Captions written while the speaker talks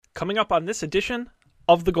Coming up on this edition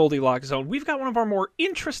of the Goldilocks Zone, we've got one of our more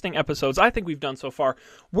interesting episodes I think we've done so far.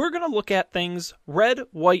 We're going to look at things red,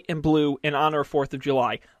 white, and blue in honor of 4th of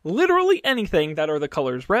July. Literally anything that are the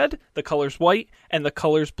colors red, the colors white, and the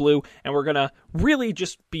colors blue. And we're going to really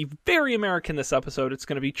just be very American this episode. It's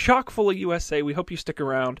going to be chock full of USA. We hope you stick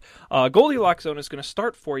around. Goldilocks Zone is going to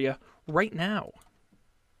start for you right now.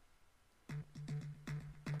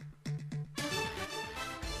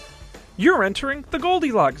 You're entering the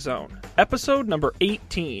Goldilocks Zone, episode number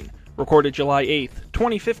 18, recorded July 8th,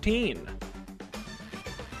 2015.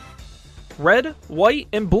 Red, white,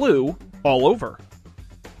 and blue all over.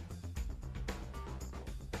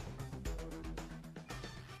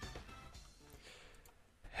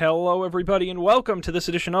 Hello, everybody, and welcome to this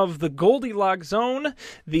edition of the Goldilocks Zone,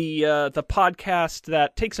 the podcast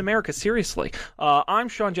that takes America seriously. I'm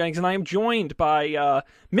Sean Jennings, and I am joined by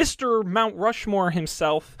Mr. Mount Rushmore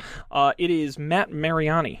himself. It is Matt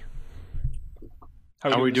Mariani.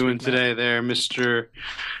 How are we doing today there, Mr.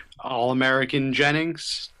 All-American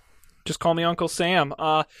Jennings? Just call me Uncle Sam.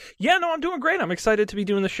 I'm doing great. I'm excited to be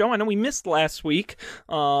doing the show. I know we missed last week.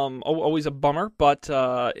 Always a bummer, but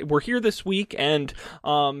we're here this week, and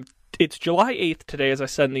it's July 8th today, as I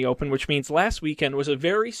said in the open, which means last weekend was a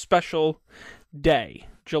very special day,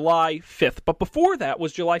 July 5th. But before that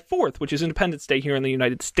was July 4th, which is Independence Day here in the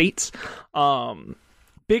United States.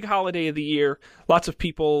 Big holiday of the year. Lots of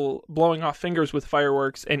people blowing off fingers with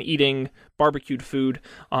fireworks and eating barbecued food,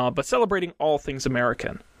 but celebrating all things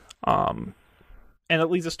American. And it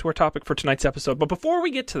leads us to our topic for tonight's episode. But before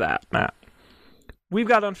we get to that, Matt, we've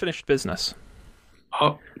got unfinished business.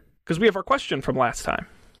 Oh. Because we have our question from last time.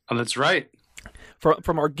 Oh, that's right.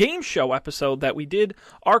 From our game show episode that we did,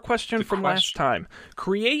 our question from last time.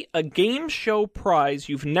 Create a game show prize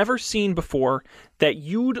you've never seen before that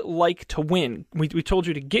you'd like to win. We told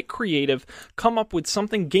you to get creative, come up with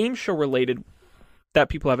something game show related that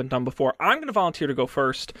people haven't done before. I'm going to volunteer to go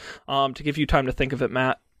first to give you time to think of it,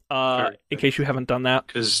 Matt. In case you haven't done that.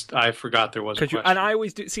 Because I forgot there was a question. And I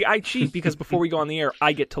always do. See, I cheat because before we go on the air,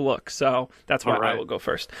 I get to look. So that's why I will go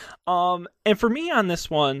first. And for me on this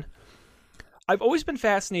one, I've always been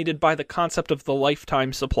fascinated by the concept of the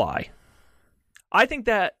lifetime supply. I think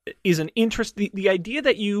that is an interest. The idea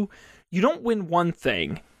that you don't win one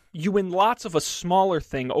thing, you win lots of a smaller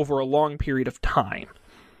thing over a long period of time.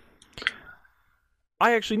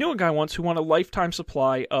 I actually knew a guy once who won a lifetime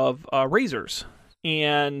supply of razors.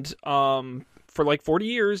 And for like 40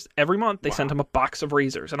 years, every month they sent him a box of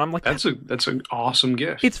razors, and I'm like, that's an awesome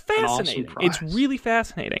gift. It's fascinating. Awesome it's really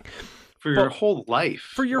fascinating for your whole life.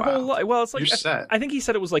 For your whole life. Well, it's like you're set. I think he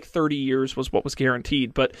said it was like 30 years was what was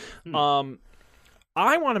guaranteed. But I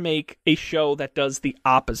want to make a show that does the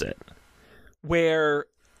opposite, where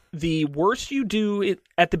the worse you do it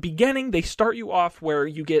at the beginning, they start you off where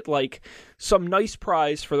you get like some nice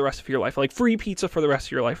prize for the rest of your life, like free pizza for the rest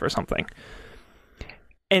of your life or something.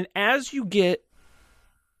 And as you get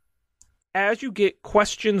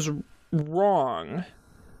questions wrong,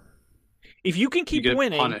 if you can keep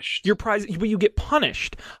winning, punished. your prize, but you get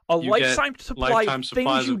punished. Lifetime supply of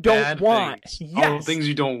things you don't want. Things. Yes, oh, things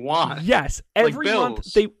you don't want. Yes, every month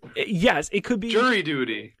it could be jury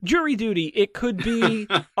duty. Jury duty. It could be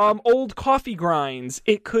old coffee grinds.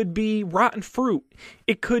 It could be rotten fruit.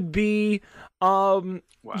 It could be a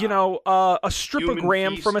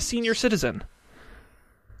stripogram from a senior citizen.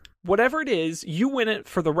 Whatever it is, you win it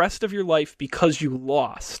for the rest of your life because you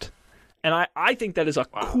lost. And I think that is a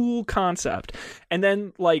cool concept. And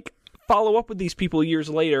then, like, follow up with these people years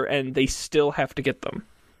later, and they still have to get them.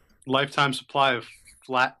 Lifetime supply of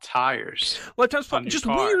flat tires. Lifetime supply,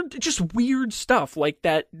 just weird stuff like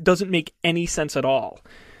that doesn't make any sense at all.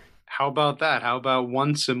 How about that? How about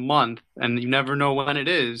once a month, and you never know when it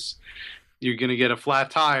is, you're going to get a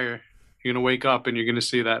flat tire. You're going to wake up and you're going to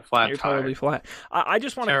see that flat tire. You're totally flat. I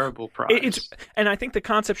just want terrible prize. And I think the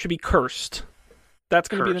concept should be cursed. That's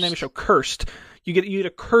going to be the name of the show. Cursed. You get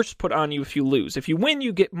a curse put on you if you lose. If you win,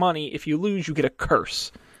 you get money. If you lose, you get a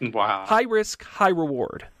curse. Wow. High risk, high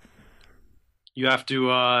reward. You have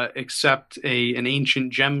to accept an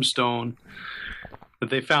ancient gemstone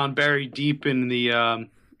that they found buried deep in an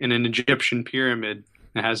Egyptian pyramid.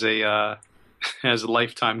 It has a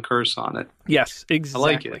lifetime curse on it. Yes, exactly.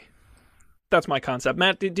 I like it. That's my concept.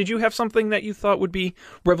 Matt, did you have something that you thought would be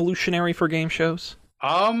revolutionary for game shows?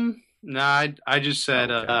 Nah, I just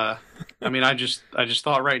said, okay. I just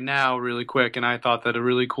thought right now really quick, and I thought that a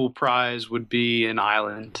really cool prize would be an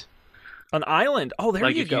island. An island? Oh, there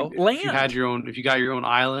you go. Land. If you got your own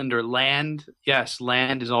island or land, yes,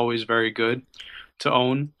 land is always very good to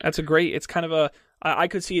own. That's it's kind of I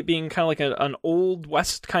could see it being kind of like an old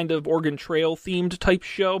West kind of Oregon Trail themed type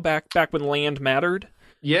show back when land mattered.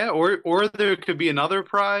 Yeah, or there could be another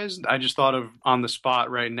prize. I just thought of on the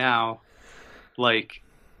spot right now. Like,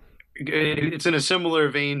 it's in a similar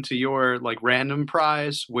vein to your like random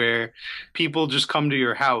prize where people just come to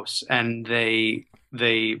your house and they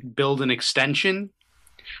build an extension,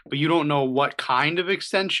 but you don't know what kind of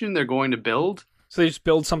extension they're going to build. So they just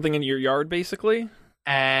build something in your yard, basically?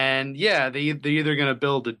 And yeah, they're either going to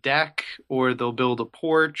build a deck, or they'll build a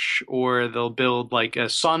porch, or they'll build like a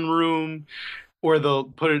sunroom, or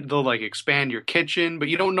they'll like expand your kitchen, but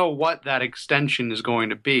you don't know what that extension is going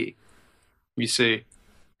to be. You see?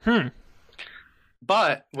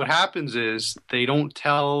 But what happens is they don't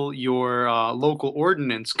tell your local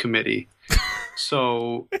ordinance committee.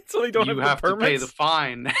 So, so they don't you have to pay the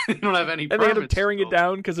fine. They don't have any permits. And they end up tearing it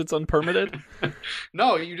down because it's unpermitted?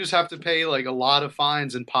 No, you just have to pay like a lot of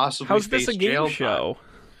fines and possibly How's face this a game jail show? time.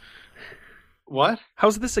 What?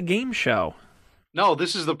 How's this a game show? No,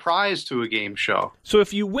 this is the prize to a game show. So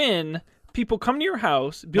if you win, people come to your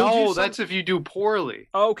house. That's if you do poorly.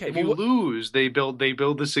 Oh, okay. If you lose, they build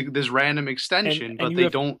this random extension, but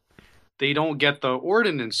they don't get the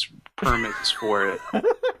ordinance permits for it.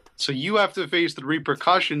 So you have to face the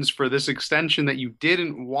repercussions for this extension that you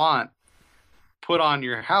didn't want put on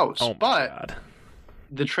your house. Oh my God.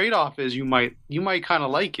 The trade-off is you might kind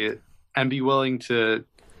of like it and be willing to,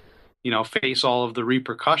 face all of the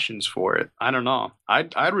repercussions for it. I don't know.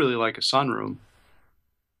 I'd really like a sunroom.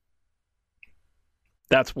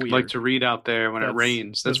 That's weird. I'd like to read out there when it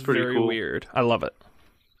rains. That's pretty very cool. Weird. I love it.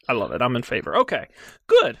 I'm in favor. Okay,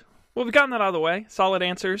 good. Well, we've gotten that out of the way. Solid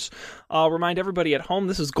answers. Remind everybody at home,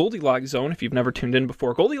 this is Goldilocks Zone, if you've never tuned in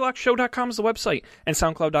before. GoldilocksShow.com is the website, and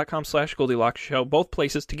SoundCloud.com/Goldilocks both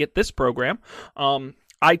places to get this program.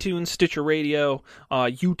 iTunes, Stitcher Radio,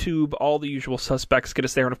 YouTube, all the usual suspects get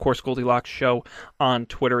us there. And, of course, Goldilocks Show on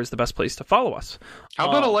Twitter is the best place to follow us. How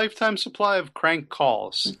about a lifetime supply of crank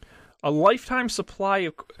calls? A lifetime supply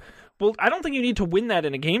of... Well, I don't think you need to win that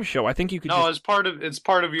in a game show. I think you could. No, it's part of this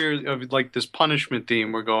punishment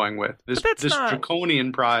theme we're going with. This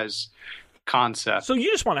draconian prize concept. So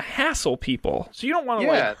you just want to hassle people. So you don't want to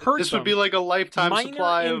hurt this them. Would be like a lifetime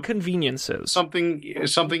supply of inconveniences. Something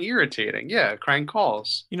irritating. Yeah, crank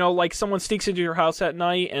calls. Like someone sneaks into your house at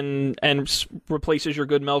night and replaces your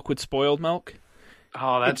good milk with spoiled milk.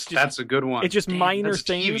 Oh, that's a good one. It's just minor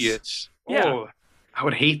things. Devious. Yeah. Oh, I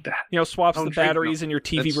would hate that. Swaps the batteries in your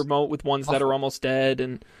TV remote with ones that are almost dead,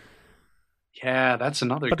 and yeah, that's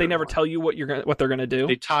another. But they never tell you what they're gonna do.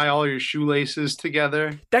 They tie all your shoelaces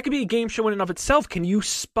together. That could be a game show in and of itself. Can you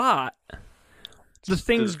spot the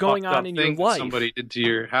things going on in your life? Somebody did to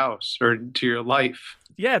your house or to your life.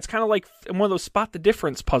 Yeah, it's kind of like one of those spot the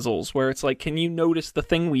difference puzzles where it's like, can you notice the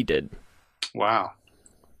thing we did? Wow.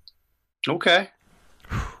 Okay.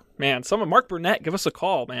 Man, Mark Burnett, give us a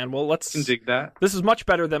call, man. Well, let's dig that. This is much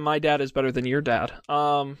better than my dad is better than your dad.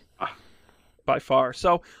 By far.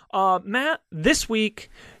 So, Matt, this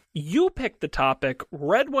week you picked the topic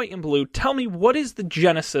red, white, and blue. Tell me, what is the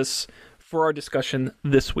genesis for our discussion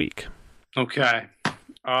this week? Okay.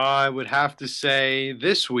 I would have to say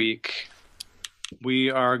this week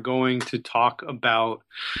we are going to talk about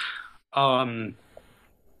the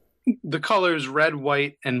colors red,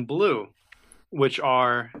 white, and blue, which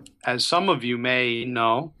are, as some of you may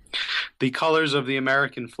know, the colors of the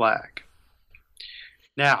American flag.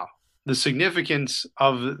 Now, the significance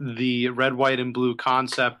of the red, white, and blue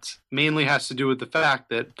concept mainly has to do with the fact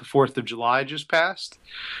that the 4th of July just passed.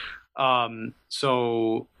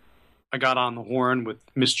 So I got on the horn with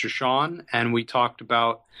Mr. Sean, and we talked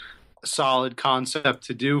about a solid concept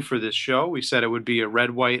to do for this show. We said it would be a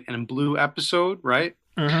red, white, and blue episode, right?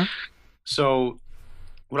 Mm-hmm. So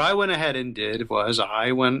what I went ahead and did was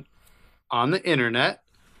I went on the internet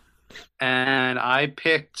and I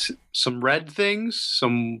picked some red things,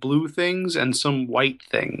 some blue things, and some white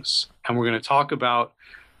things. And we're going to talk about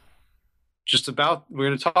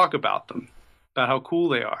them, about how cool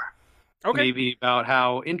they are. Okay. Maybe about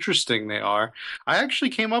how interesting they are. I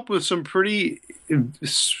actually came up with some pretty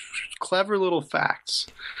clever little facts.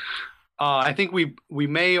 I think we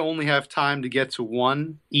may only have time to get to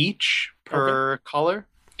one each per color.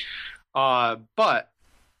 But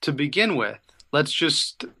to begin with, let's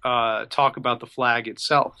just talk about the flag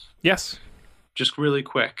itself. Yes. Just really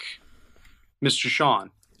quick. Mr.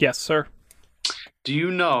 Sean. Yes, sir. Do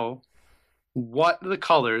you know what the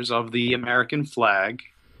colors of the American flag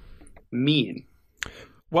mean?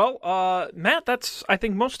 Well, Matt, I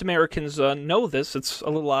think most Americans know this. It's a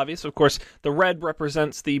little obvious. Of course, the red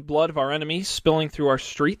represents the blood of our enemies spilling through our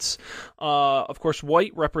streets. Of course,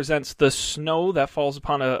 white represents the snow that falls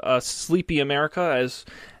upon a sleepy America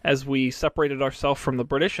as we separated ourselves from the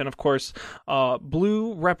British. And of course,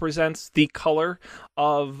 blue represents the color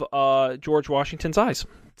of George Washington's eyes.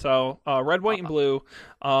 So, red, white, and blue,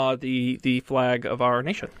 the flag of our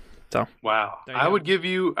nation. So, wow, I would give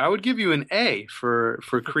you an A for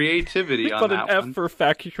creativity on that one. But an F for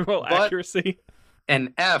factual accuracy.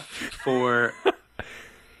 An F for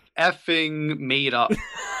effing made up.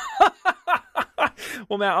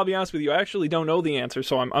 Well, Matt, I'll be honest with you. I actually don't know the answer,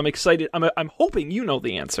 so I'm excited. I'm hoping you know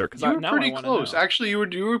the answer because you were pretty close. Actually,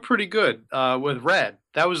 you were pretty good with red.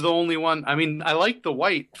 That was the only one. I mean, I like the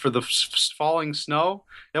white for the falling snow.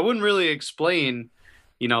 That wouldn't really explain,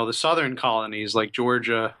 the southern colonies like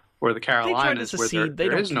Georgia or the Carolinas where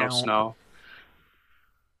there is no snow.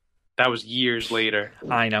 That was years later.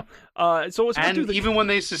 I know. So even when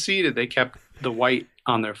they seceded, they kept the white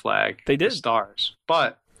on their flag. They did. The stars.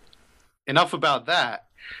 But enough about that.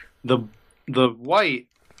 The white.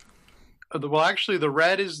 Well, actually, the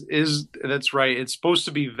red is that's right. It's supposed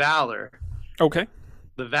to be valor. Okay.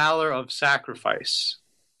 The valor of sacrifice.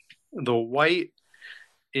 The white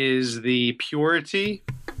is the purity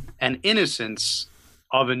and innocence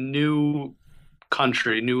of a new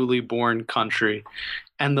country, newly born country.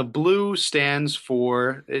 And the blue stands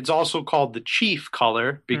for, it's also called the chief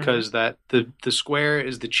color because that the square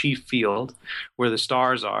is the chief field where the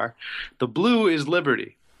stars are. The blue is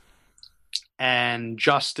liberty and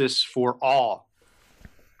justice for all.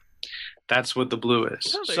 That's what the blue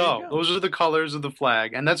is. Oh, so those are the colors of the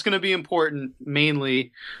flag. And that's going to be important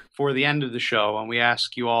mainly for the end of the show when we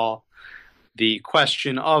ask you all the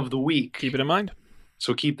question of the week. Keep it in mind.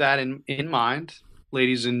 So keep that in mind,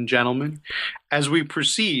 ladies and gentlemen, as we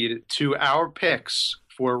proceed to our picks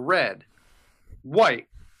for red, white,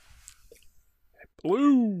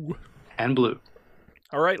 blue, and blue.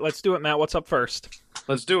 All right, let's do it, Matt. What's up first?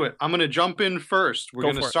 Let's do it. I'm going to jump in first. We're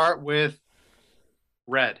going to start with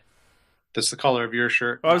red. That's the color of your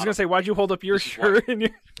shirt. Oh, I was going to say, why'd you hold up your shirt?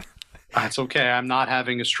 It's okay. I'm not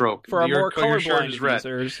having a stroke. For our more colorblind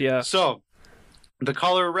users, yeah. So, the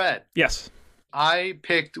color red. Yes. I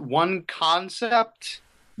picked one concept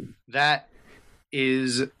that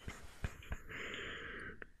is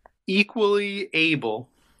equally able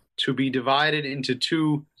to be divided into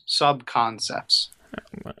two sub-concepts.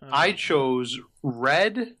 I chose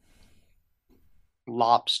red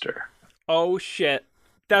lobster. Oh, shit.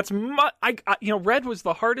 That's red was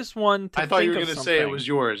the hardest one to think of. I thought you were going to say it was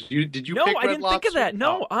yours. Did you pick red lobster? No, I didn't think of that.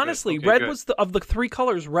 No, honestly, okay, red was of the three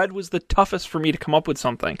colors, red was the toughest for me to come up with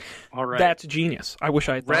something. All right. That's genius. I wish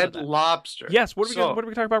I had thought of that. Red lobster. Yes, what are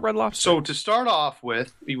we talking about red lobster? So to start off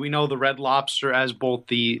with, we know the red lobster as both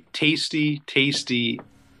the tasty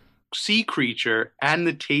sea creature and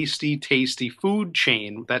the tasty food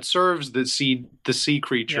chain that serves the sea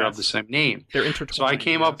creature of the same name. They're intertwined. So I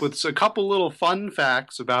came up with a couple little fun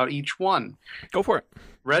facts about each one. Go for it.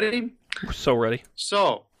 Ready? We're so ready.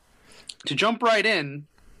 So, to jump right in,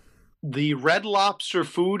 the Red Lobster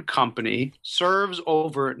Food Company serves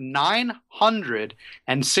over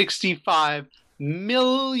 965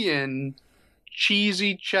 million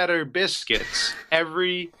cheesy cheddar biscuits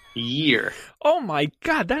every year. Oh my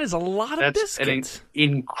god, that is a lot of biscuits. That's an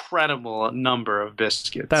incredible number of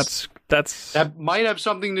biscuits. That might have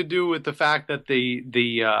something to do with the fact that the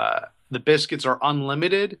biscuits are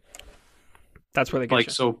unlimited. That's where they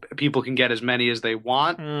get so people can get as many as they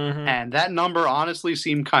want. Mm-hmm. And that number honestly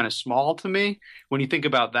seemed kind of small to me when you think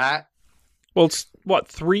about that. Well, it's what,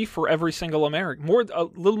 3 for every single American? A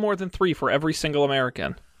little more than 3 for every single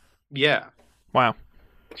American. Yeah. Wow.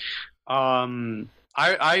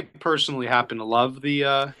 I personally happen to love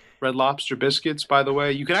the Red Lobster biscuits, by the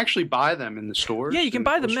way. You can actually buy them in the stores. Yeah, you can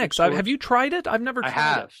buy the mix. Have you tried it? I've never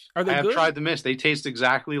tried it. Are they good? I have tried the mix. They taste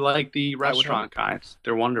exactly like the restaurant kinds.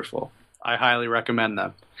 They're wonderful. I highly recommend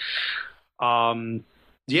them.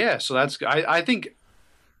 Yeah, so that's... I think...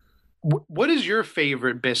 What is your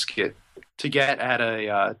favorite biscuit to get at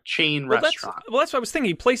a chain restaurant? That's what I was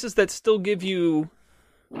thinking. Places that still give you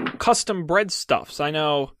custom bread stuffs. I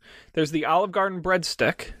know there's the Olive Garden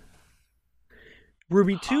breadstick.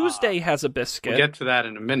 Ruby Tuesday has a biscuit. We'll get to that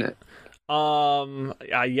in a minute.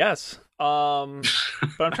 Yes. But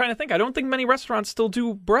I'm trying to think. I don't think many restaurants still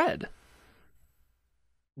do bread.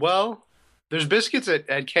 Well, there's biscuits at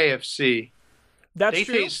KFC. They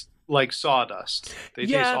taste like sawdust. They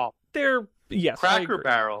taste awful. Yes. Cracker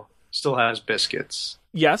Barrel still has biscuits.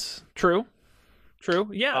 Yes, true. True.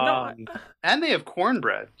 Yeah. And they have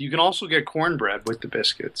cornbread. You can also get cornbread with the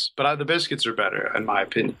biscuits, but the biscuits are better in my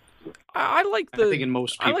opinion. I like the. I think in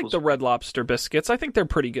most I like the Red Lobster biscuits. I think they're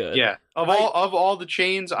pretty good. Yeah. Of all the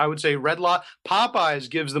chains, I would say Popeyes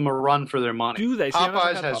gives them a run for their money. Do they?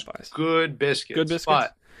 Popeyes has good biscuits. Good biscuits.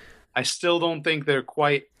 But I still don't think they're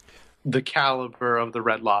quite the caliber of the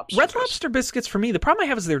Red Lobster. Red Lobster biscuits, for me, the problem I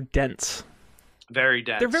have is they're dense. Very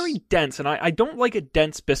dense. They're very dense, and I don't like a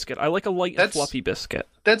dense biscuit. I like a light and fluffy biscuit.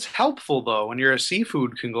 That's helpful, though, when you're a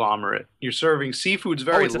seafood conglomerate. You're serving seafood's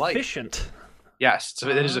very it's light. Efficient. Yes, so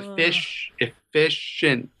it is efficient.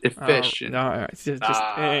 All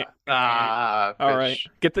right. All right.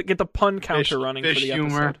 Get the pun counter running for the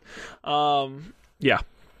humor. episode. Yeah.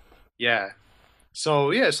 Yeah.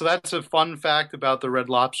 So that's a fun fact about the Red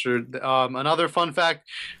Lobster. Another fun fact,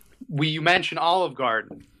 you mentioned Olive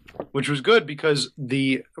Garden, which was good because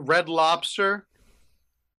the Red Lobster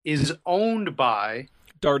is owned by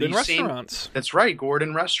Darden Restaurants. That's right,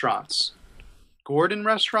 Gordon Restaurants. Gordon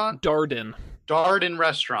Restaurant? Darden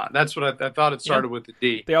Restaurant. That's what I thought it started with the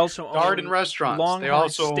D. They also own Darden Restaurants. Longhorn they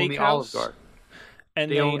also Steakhouse, own the Olive Garden.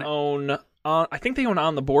 And they own I think they own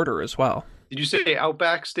On the Border as well. Did you say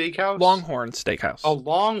Outback Steakhouse? Longhorn Steakhouse. Oh,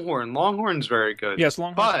 Longhorn. Longhorn's very good. Yes,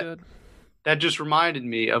 Longhorn's good. That just reminded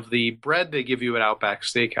me of the bread they give you at Outback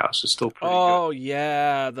Steakhouse. It's still pretty good. Oh,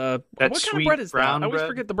 yeah. What kind of bread is that? I always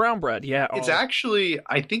forget the brown bread. Yeah. It's actually,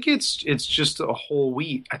 I think it's just a whole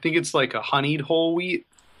wheat. I think it's like a honeyed whole wheat.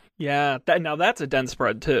 Yeah. Now that's a dense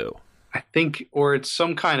bread, too. I think, or it's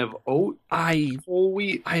some kind of whole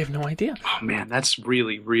wheat. I have no idea. Oh, man, that's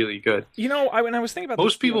really, really good. You know, when I was thinking about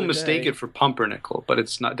most people mistake it for pumpernickel, but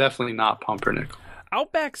it's definitely not pumpernickel.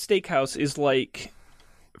 Outback Steakhouse is like,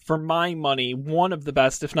 for my money, one of the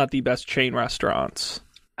best, if not the best, chain restaurants.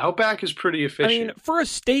 Outback is pretty efficient. I mean, for a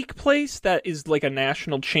steak place that is like a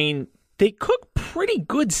national chain, they cook pretty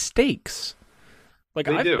good steaks. Like,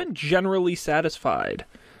 I've been generally satisfied.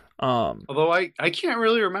 Although I can't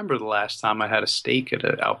really remember the last time I had a steak at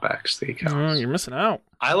an Outback Steakhouse. You're missing out.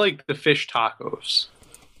 I like the fish tacos.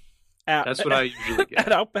 That's what I usually get.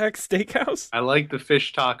 At Outback Steakhouse? I like the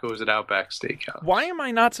fish tacos at Outback Steakhouse. Why am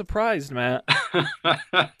I not surprised, Matt?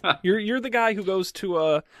 You're the guy who goes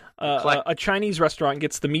to a Chinese restaurant and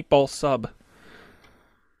gets the meatball sub.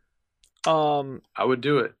 I would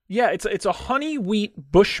do it. Yeah, it's a honey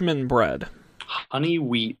wheat Bushman bread. Honey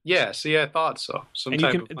wheat. Yeah, see, I thought so.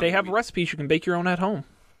 They have recipes you can bake your own at home.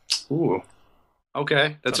 Ooh.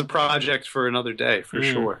 Okay, that's a project for another day, for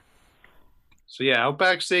sure. So yeah,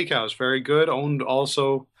 Outback Steakhouse, very good. Owned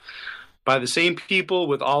also by the same people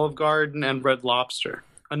with Olive Garden and Red Lobster.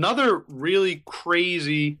 Another really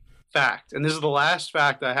crazy fact, and this is the last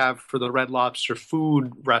fact I have for the Red Lobster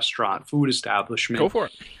food establishment. Go for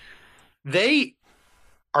it.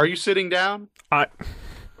 Are you sitting down?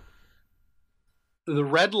 The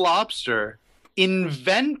Red Lobster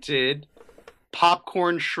invented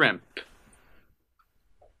popcorn shrimp.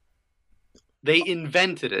 They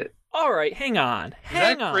invented it. All right, hang on. Is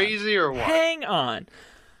that crazy or what? Hang on.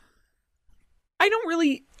 I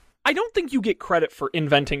don't think you get credit for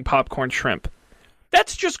inventing popcorn shrimp.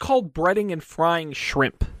 That's just called breading and frying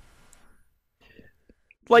shrimp.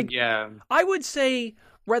 Yeah. I would say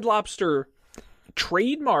Red Lobster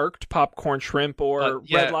trademarked popcorn shrimp or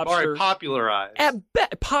Red Lobster popularized.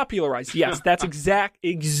 Popularized. Yes, that's exact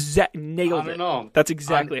nailed it. I don't know. That's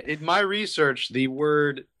exactly it. In my research, the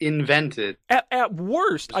word invented. At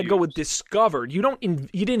worst, I'd go with discovered. You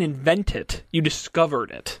didn't invent it. You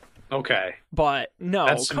discovered it. Okay. But no,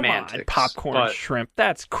 that's come semantics, on, popcorn shrimp.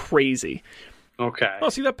 That's crazy. Okay. Oh,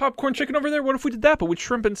 see that popcorn chicken over there? What if we did that, but with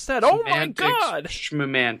shrimp instead? Oh my God!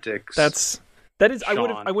 Semantics. That is,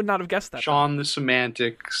 Sean. I would not have guessed that. Sean, the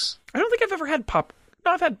semantics. I don't think I've ever had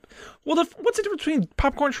No, I've had. Well, what's the difference between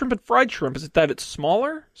popcorn shrimp and fried shrimp? Is it that it's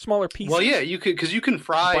smaller pieces? Well, yeah, because you can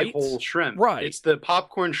fry bites? Whole shrimp. Right. It's the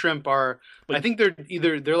popcorn shrimp are. I think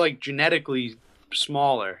they're like genetically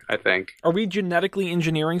smaller. I think. Are we genetically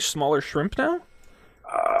engineering smaller shrimp now?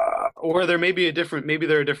 Or there may be a different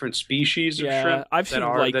species of shrimp I've seen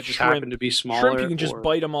that just shrimp, happen to be smaller. Shrimp, you can just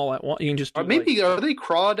bite them all at once. You can just are they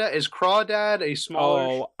crawdad? Is crawdad a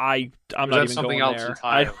smaller? Oh, I'm not even going there.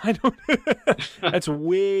 I don't. That's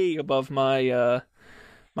way above my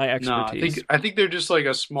my expertise. No, I think they're just like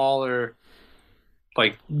a smaller,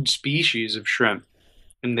 like species of shrimp,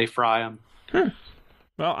 and they fry them.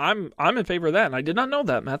 Well, I'm in favor of that, and I did not know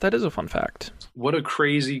that, Matt. That is a fun fact. What a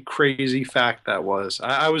crazy fact that was.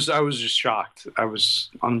 I was just shocked. I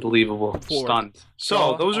was unbelievable, stunned.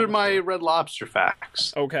 So those are my Red Lobster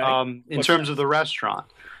facts. Okay. In terms of the restaurant,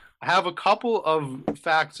 I have a couple of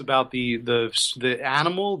facts about the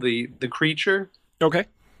animal, the creature, Okay.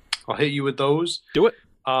 I'll hit you with those. Do it.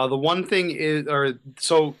 The one thing is,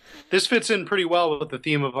 so this fits in pretty well with the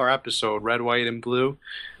theme of our episode, red, white, and blue.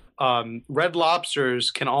 Red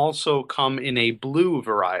lobsters can also come in a blue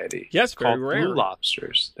variety. Yes, very called rare. Blue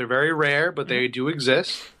lobsters. They're very rare, but they do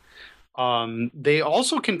exist. They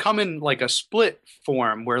also can come in like a split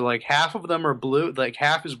form where like half of them are blue, like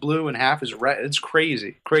half is blue and half is red. It's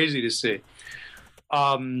crazy to see.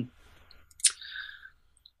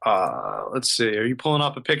 Let's see. Are you pulling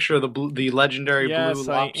up a picture of the legendary blue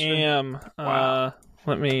lobster? Yes, I am. Wow.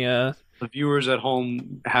 Let me. The viewers at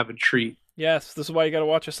home have a treat. Yes, this is why you got to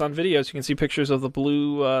watch us on videos. You can see pictures of the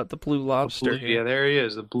blue lobster. Yeah, there he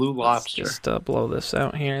is, the blue lobster. Let's just blow this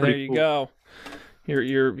out here. Pretty there you cool. go.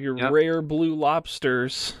 Your Yep. rare blue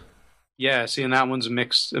lobsters. Yeah, see, and that one's a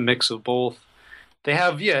mix of both. They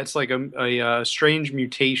have, it's like a strange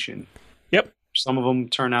mutation. Yep. Some of them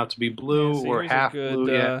turn out to be blue Yeah, see, or here's a half good,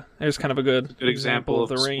 blue. Yeah, there's kind of a good example of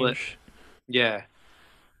the split. range. Yeah,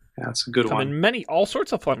 that's a good Come one. in many, all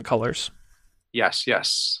sorts of fun colors. Yes.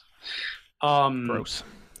 Gross.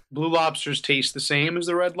 Blue lobsters taste the same as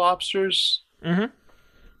the red lobsters. Mm-hmm.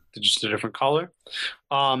 They're just a different color.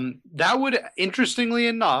 That would, interestingly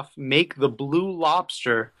enough, make the blue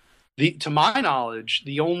lobster, to my knowledge,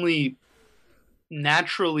 the only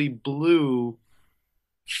naturally blue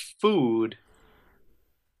food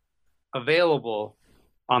available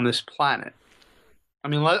on this planet. I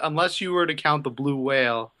mean, unless you were to count the blue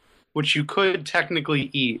whale, which you could technically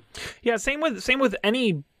eat. Yeah, same with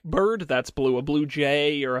any bird that's blue, a blue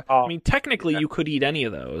jay or I mean, technically you could eat any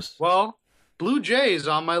of those. Well, blue jay is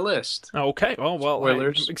on my list. Okay. Oh well.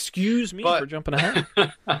 Spoilers. Excuse me for jumping ahead.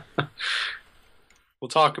 We'll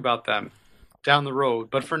talk about them down the road.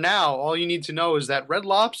 But for now, all you need to know is that red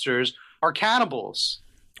lobsters are cannibals.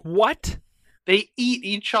 What? They eat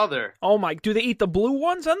each other. Oh my! Do they eat the blue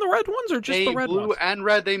ones and the red ones, or just the red blue ones? and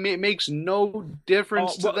red. They makes no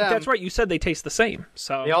difference to them. That's right. You said they taste the same.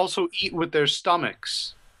 So they also eat with their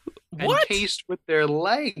stomachs. What? And taste with their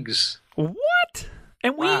legs. What?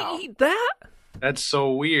 And we eat that? That's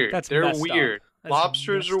so weird. They're weird.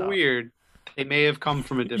 Lobsters are weird. They may have come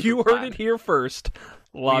from a different You heard planet. it here first.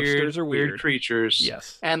 Lobsters are weird. Weird creatures.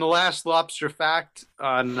 Yes. And the last lobster fact,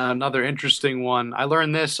 another interesting one. I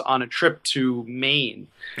learned this on a trip to Maine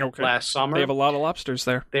last summer. They have a lot of lobsters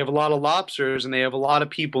there. They have a lot of lobsters, and they have a lot of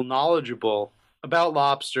people knowledgeable about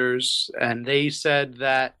lobsters. And they said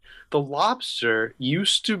that the lobster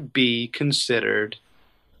used to be considered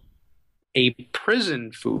a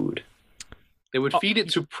prison food. They would feed it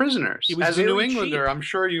to prisoners. As a New Englander, I'm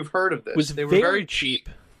sure you've heard of this. They were very cheap.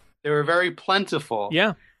 They were very plentiful.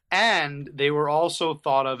 Yeah. And they were also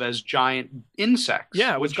thought of as giant insects.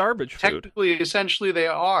 Yeah, it was garbage food. Technically, essentially, they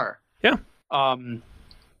are. Yeah.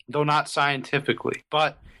 Though not scientifically.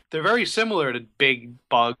 But they're very similar to big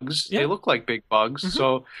bugs. Yeah. They look like big bugs. Mm-hmm.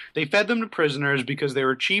 So they fed them to prisoners because they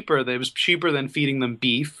were cheaper. It was cheaper than feeding them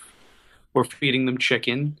beef or feeding them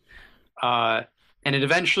chicken. And it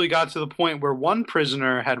eventually got to the point where one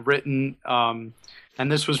prisoner had written,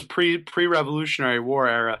 and this was pre-Revolutionary War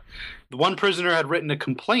era, the one prisoner had written a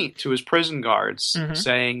complaint to his prison guards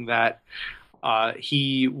saying that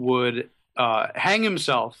he would hang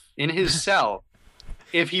himself in his cell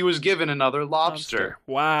if he was given another lobster.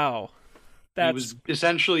 Wow. He was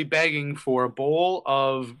essentially begging for a bowl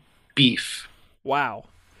of beef. Wow.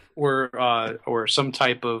 Or some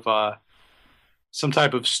type of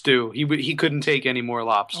stew. He couldn't take any more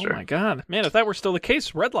lobster. Oh my god, man! If that were still the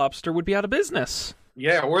case, Red Lobster would be out of business.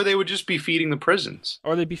 Yeah, or they would just be feeding the prisons.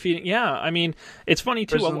 Or they'd be feeding. Yeah, I mean, it's funny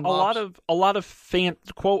too. A lot of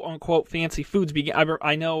quote unquote fancy foods.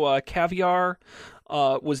 I know caviar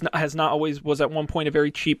was at one point a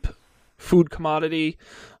very cheap food commodity.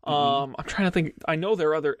 I'm trying to think. I know there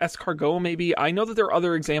are other escargot. Maybe I know that there are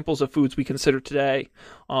other examples of foods we consider today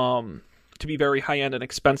to be very high end and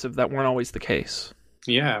expensive that weren't always the case.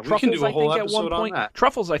 Yeah, we can do a whole episode on that.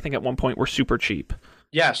 Truffles, I think, at one point were super cheap.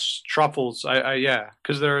 Yes, truffles. Yeah,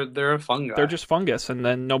 because they're a fungi. They're just fungus, and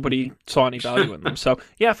then nobody saw any value in them. So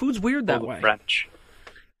yeah, food's weird that way. French.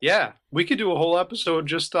 Yeah, we could do a whole episode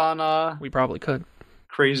just on we probably could.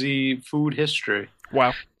 Crazy food history.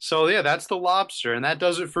 Wow. So yeah, that's the lobster, and that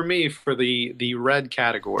does it for me for the red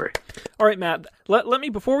category. All right, Matt. Let me,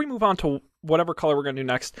 before we move on to whatever color we're going to do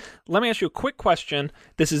next, let me ask you a quick question.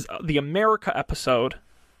 This is the America episode,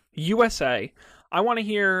 USA. I want to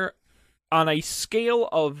hear on a scale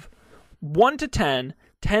of 1 to 10,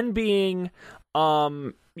 10 being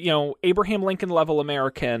Abraham Lincoln level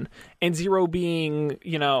American, and 0 being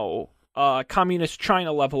communist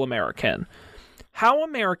China level American. How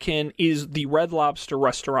American is the Red Lobster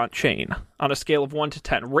restaurant chain on a scale of 1 to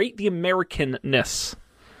 10? Rate the Americanness.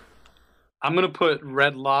 I'm going to put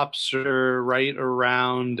Red Lobster right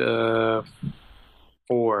around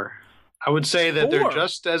 4. I would say that 4? they're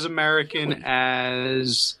just as American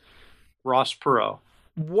as Ross Perot.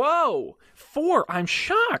 Whoa, 4. I'm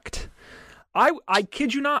shocked. I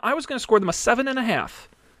kid you not. I was going to score them a 7.5.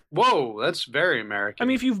 Whoa, that's very American. I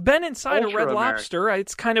mean, if you've been inside a Red Ultra-American. Lobster,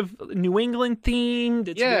 it's kind of New England themed.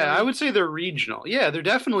 It's Yeah, very- I would say they're regional. Yeah, they're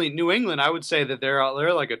definitely New England. I would say that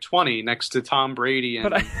they're like a 20 next to Tom Brady and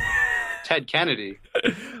But Ted Kennedy.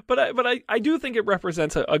 I do think it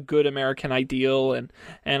represents a good American ideal,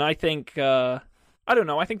 and I think I don't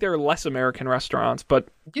know. I think there are less American restaurants, but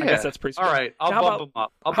Yeah. I guess that's pretty. All right, I'll How bump about- them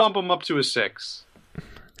up. I'll bump them up to a 6.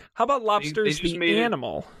 How about Lobsters just the made it-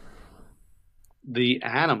 animal The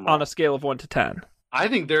animal. on a scale of 1 to 10? I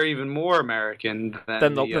think they're even more American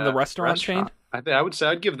Than the restaurant chain? I would say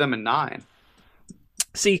I'd give them a 9.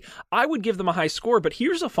 See, I would give them a high score, but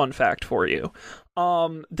here's a fun fact for you.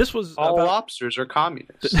 This was All about, lobsters are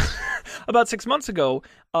communists. about 6 months ago,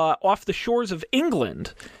 off the shores of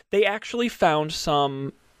England. They actually found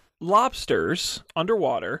some lobsters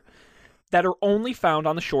underwater that are only found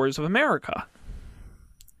on the shores of America.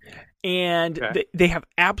 And Okay. they have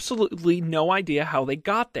absolutely no idea how they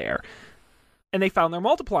got there. And they found they're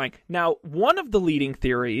multiplying. Now, one of the leading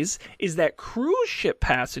theories is that cruise ship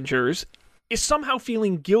passengers is somehow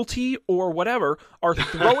feeling guilty or whatever, are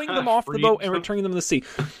throwing them off the Freed boat and them. returning them to the sea.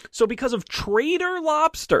 So because of trader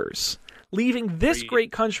lobsters leaving this Freed.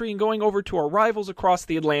 great country and going over to our rivals across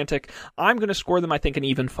the Atlantic, I'm going to score them, I think, an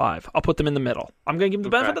even 5. I'll put them in the middle. I'm going to give them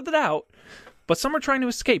the benefit Okay. of the doubt, but some are trying to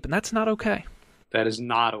escape, and that's not okay. That is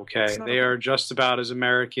not okay. It's not They are just about as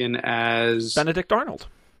American as Benedict Arnold.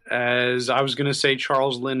 I was going to say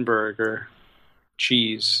Charles Lindbergh or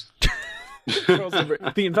cheese. Charles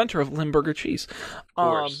Lindbergh, the inventor of Limburger cheese. Of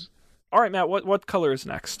course. All right, Matt, what color is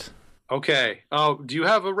next? Okay. Oh, do you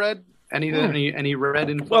have a red? Any red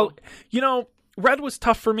info? Well, you know, red was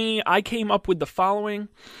tough for me. I came up with the following.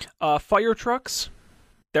 Fire trucks,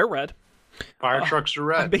 they're red. fire trucks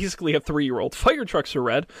are I red. basically have 3-year-old. Fire trucks are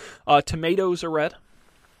red. Tomatoes are red.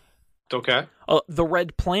 Okay. The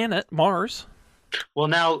red planet, Mars. Well,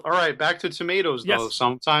 now, all right, back to tomatoes, though. Yes.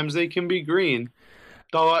 Sometimes they can be green.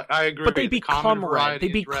 Though I agree. But they the common become red. variety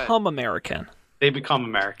They is red. become American. They become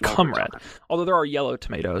American. over Come red. time. Although there are yellow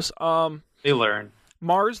tomatoes. They learn.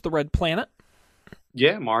 Mars, the red planet.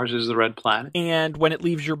 Yeah, Mars is the red planet. And when it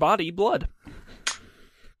leaves your body, blood.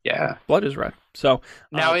 Yeah. Blood is red. So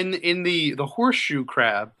Now, in the horseshoe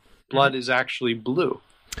crab, blood is actually blue.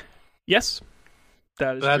 yes,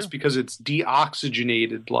 that is That's true. because it's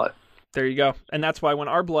deoxygenated blood. There you go. And that's why when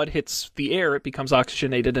our blood hits the air, it becomes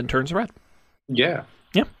oxygenated and turns red. Yeah.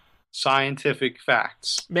 Yeah. Scientific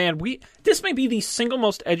facts. Man, this may be the single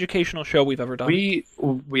most educational show we've ever done.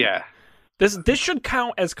 Yeah. This should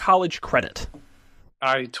count as college credit.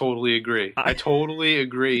 I totally agree. I totally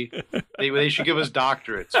agree. They should give us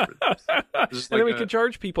doctorates for this. This is And then we like could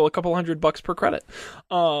charge people a couple $100 per credit.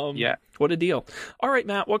 yeah. What a deal. All right,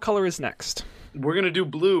 Matt, what color is next? We're gonna do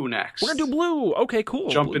blue next. We're going to do blue. Okay, cool.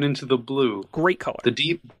 Jumping Blue. into the blue. Great color. The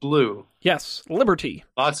deep blue. Yes, Liberty.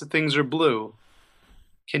 Lots of things are blue.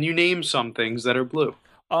 Can you name some things that are blue?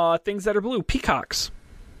 Things that are blue. Peacocks.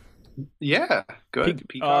 Yeah, good.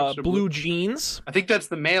 Peacocks are blue jeans. I think that's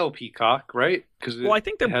the male peacock, right? Because Well, I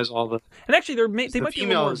think it they're... has all the. And actually, they the might be a little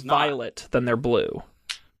female more is not. violet than they're blue.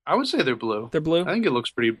 I would say they're blue. They're blue? I think it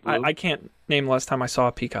looks pretty blue. I can't name the last time I saw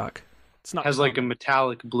a peacock. It's not Has like a common.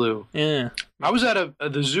 metallic blue. Yeah. I was at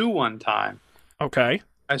the zoo one time. Okay.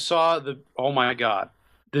 I saw oh my god,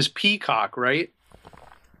 this peacock, right?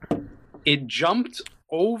 It jumped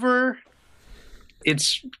over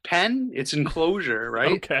its pen, its enclosure,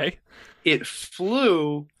 right? Okay. It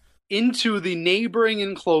flew into the neighboring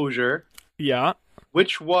enclosure, Yeah.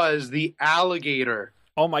 which was the alligator.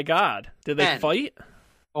 Oh my God. Did they Pen. fight?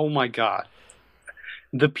 Oh my god.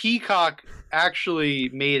 The peacock actually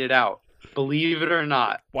made it out, believe it or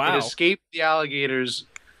not. Wow. It escaped the alligator's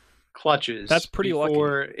clutches. That's pretty lucky.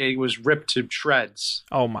 before it was ripped to shreds.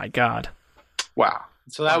 Oh my God. Wow.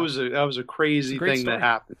 So that Wow. was a crazy Great thing story. that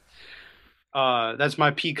happened. That's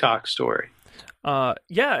my peacock story. Yeah,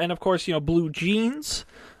 and of course, blue jeans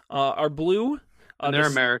are blue. And they're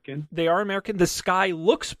this- American. They are American. The sky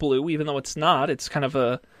looks blue, even though it's not. It's kind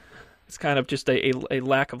of just a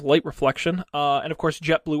lack of light reflection. And of course,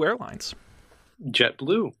 JetBlue Airlines.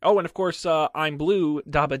 JetBlue. Oh, and of course, I'm blue.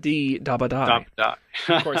 Dabba dee, dabba die.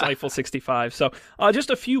 Of course, Eiffel 65. So, just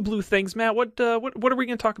a few blue things, Matt. What are we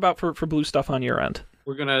going to talk about for blue stuff on your end?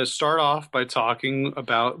 We're gonna start off by talking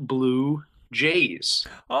about blue Jays.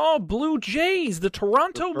 Oh, Blue Jays, the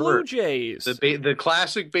Toronto Blue bird. Jays. The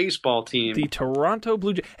classic baseball team. The Toronto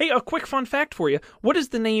Blue Jays. Hey, a quick fun fact for you. What is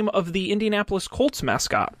the name of the Indianapolis Colts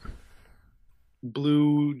mascot?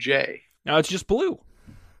 Blue Jay. No, it's just Blue.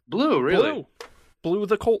 Blue, really? Blue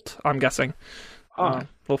the Colt, I'm guessing. Oh.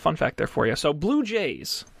 Little fun fact there for you. So, Blue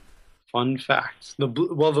Jays. Fun facts. The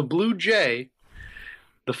Blue Jay.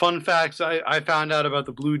 The fun facts I found out about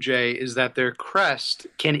the Blue Jay is that their crest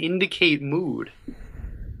can indicate mood.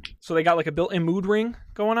 So they got like a built-in mood ring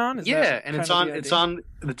going on? And it's on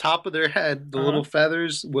the top of their head. The little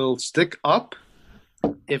feathers will stick up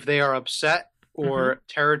if they are upset or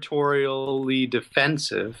territorially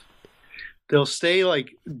defensive. They'll stay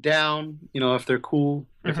like down, if they're cool,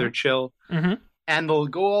 if they're chill. And they'll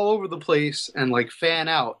go all over the place and like fan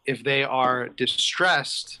out if they are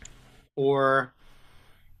distressed or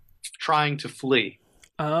trying to flee.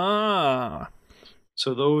 So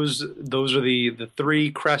those are the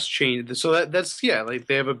three crest changes. So that's like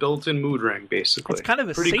they have a built-in mood ring basically. It's kind of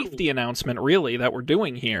a safety announcement really that we're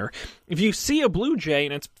doing here. If you see a blue jay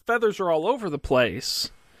and its feathers are all over the place,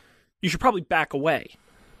 you should probably back away.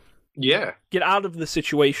 Yeah. Get out of the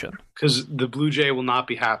situation. Because the blue jay will not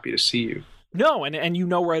be happy to see you. No, and you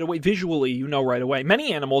know right away. Visually, you know right away.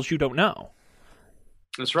 Many animals you don't know.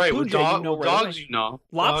 That's right. With dogs, you know.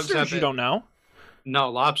 Lobsters, you don't know. No,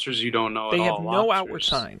 lobsters, you don't know. They have no outward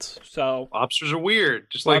signs. So lobsters are weird,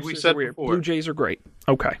 just like we said before. Blue jays are great.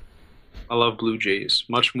 Okay. I love blue jays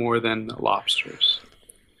much more than lobsters.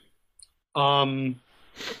 Okay.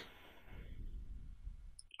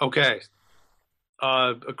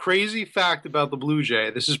 A crazy fact about the blue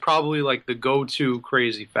jay. This is probably like the go-to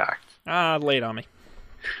crazy fact. Lay it on me.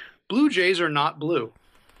 Blue jays are not blue.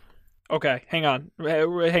 Okay, hang on.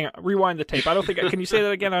 Rewind the tape. I don't think. Can you say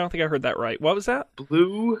that again? I don't think I heard that right. What was that?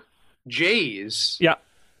 Blue jays. Yeah.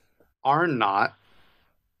 Are not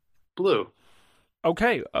blue.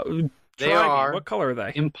 Okay. They are. What color are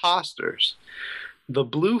they? Imposters. The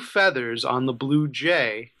blue feathers on the blue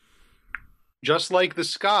jay, just like the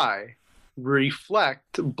sky,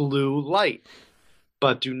 reflect blue light,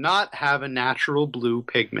 but do not have a natural blue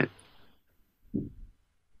pigment.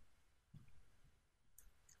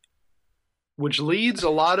 Which leads a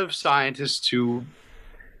lot of scientists to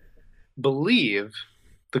believe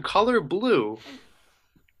the color blue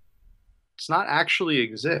does not actually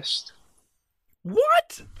exist.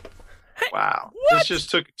 What? Wow. What? This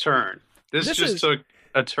just took a turn. This took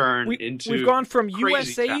a turn We've gone from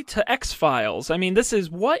USA to X-Files. I mean, this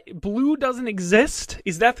is what? Blue doesn't exist?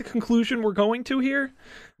 Is that the conclusion we're going to here?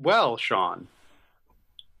 Well, Sean,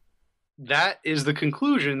 that is the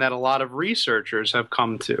conclusion that a lot of researchers have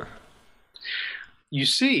come to. You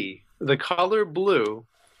see, the color blue,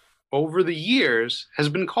 over the years, has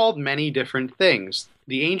been called many different things.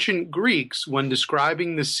 The ancient Greeks, when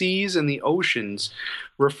describing the seas and the oceans,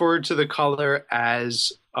 referred to the color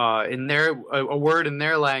as, a word in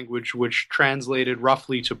their language which translated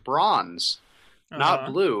roughly to bronze,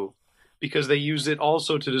 not blue, because they used it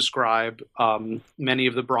also to describe many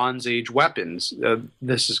of the Bronze Age weapons.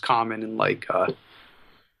 This is common in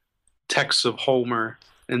texts of Homer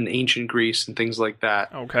in ancient Greece and things like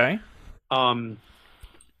that. Okay. Yeah,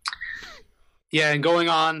 and going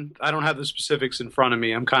on, I don't have the specifics in front of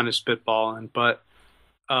me. I'm kind of spitballing, but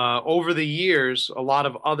over the years, a lot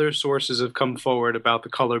of other sources have come forward about the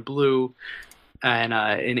color blue, and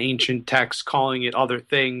in ancient texts calling it other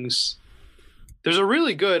things. There's a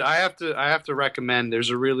really good. I have to recommend. There's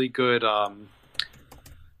a really good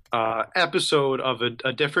episode of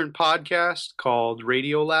a different podcast called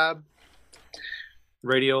Radiolab.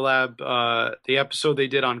 Radiolab, the episode they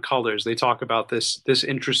did on colors, they talk about this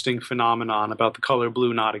interesting phenomenon about the color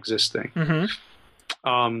blue not existing.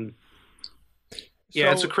 Mm-hmm.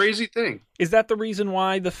 Yeah, it's a crazy thing. Is that the reason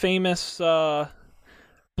why the famous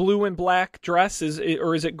blue and black dress is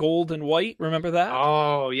it gold and white? Remember that?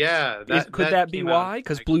 Oh yeah, could that be why?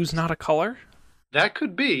 Because blue's not a color. That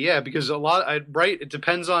could be, yeah. Because it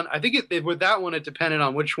depends on. I think with that one, it depended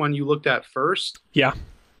on which one you looked at first. Yeah.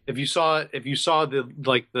 If you saw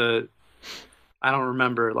the I don't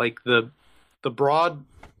remember, like the broad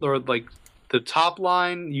or like the top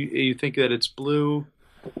line, you think that it's blue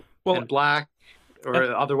and black, or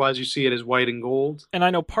otherwise you see it as white and gold. And I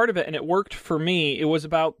know part of it, and it worked for me. It was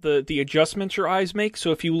about the adjustments your eyes make.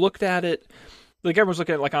 So if you looked at it, like everyone's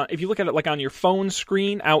looking at if you look at it on your phone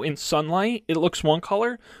screen out in sunlight, it looks one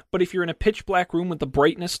color. But if you're in a pitch black room with the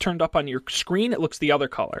brightness turned up on your screen, it looks the other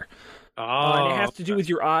color. And it has to do with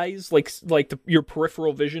your eyes, your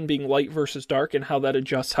peripheral vision being light versus dark, and how that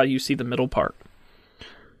adjusts how you see the middle part.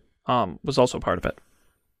 Was also part of it.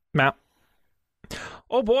 Matt?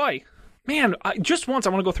 Oh boy, Man, just once I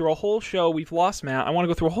want to go through a whole show. We've lost Matt. I want to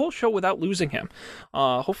go through a whole show without losing him.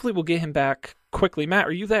 Hopefully we'll get him back quickly. Matt,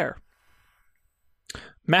 are you there?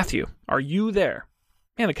 Matthew, are you there?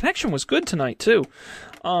 Man, the connection was good tonight, too.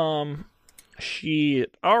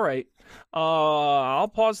 Shit. All right. I'll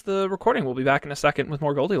pause the recording. We'll be back in a second with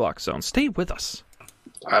more Goldilocks Zone. Stay with us.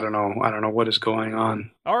 I don't know what is going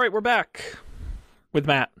on. All right, we're back with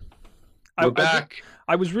Matt. We're back.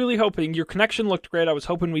 I was really hoping your connection looked great. I was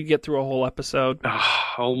hoping we'd get through a whole episode.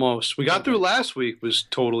 Almost. We got through last week. Was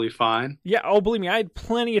totally fine. Yeah. Oh, believe me, I had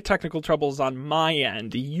plenty of technical troubles on my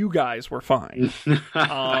end. You guys were fine.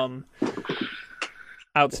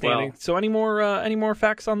 Outstanding. Well, So, any more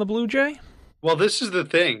facts on the Blue Jay? well, this is the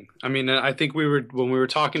thing. I mean, I think when we were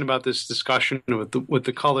talking about this discussion with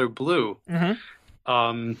the color blue.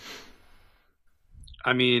 Mm-hmm.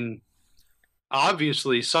 I mean,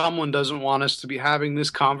 obviously, someone doesn't want us to be having this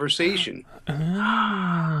conversation. It's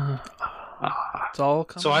all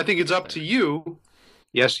coming So I think it's up to you.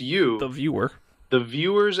 Yes, you, the viewer. the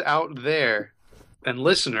viewers out there and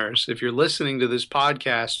listeners. If you're listening to this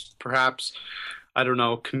podcast, perhaps, I don't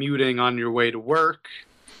know, commuting on your way to work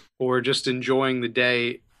or just enjoying the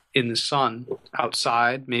day in the sun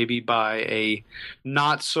outside, maybe by a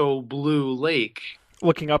not so blue lake.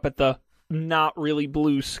 Looking up at the not really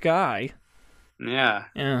blue sky. Yeah.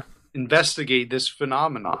 Yeah. Investigate this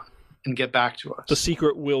phenomenon and get back to us. The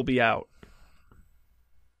secret will be out.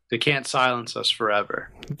 They can't silence us forever.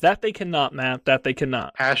 That they cannot, Matt. That they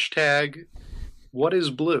cannot. Hashtag, what is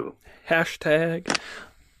blue? Hashtag.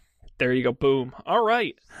 There you go. Boom. All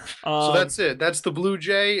right. So that's it. That's the Blue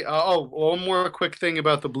Jay. One more quick thing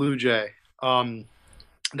about the Blue Jay.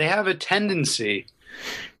 They have a tendency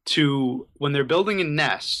to, when they're building a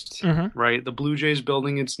nest, right? The Blue Jay's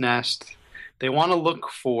building its nest. They want to look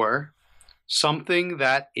for something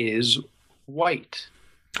that is white.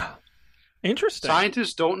 Interesting.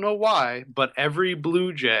 Scientists don't know why, but every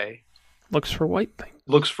Blue Jay Looks for white things.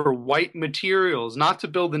 looks for white materials, not to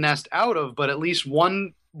build the nest out of, but at least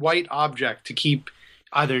one white object to keep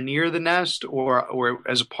either near the nest or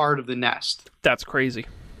as a part of the nest. That's crazy.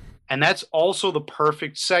 And that's also the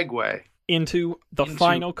perfect segue Into the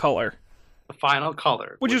final color. the final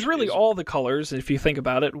color. Which is really all the colors, if you think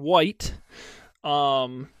about it. White.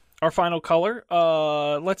 Our final color.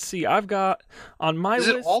 Let's see. I've got on my Is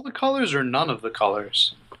list. it all the colors or none of the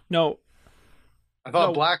colors? No. I thought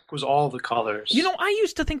No. black was all the colors. You know, I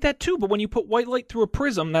used to think that too, but when you put white light through a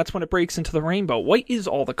prism, that's when it breaks into the rainbow. White is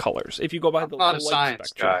all the colors, if you go by I'm the not light a science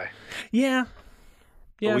spectrum. guy. Yeah.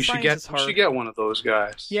 But Yeah, we science is hard. should get one of those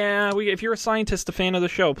guys. Yeah, if you're a scientist, a fan of the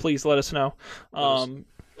show, please let us know.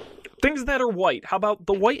 Things that are white. How about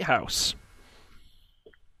the White House?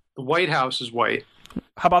 The White House is white.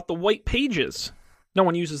 How about the white pages? No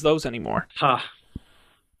one uses those anymore. Huh.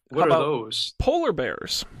 What How are about- those? Polar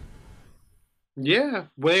bears. Yeah,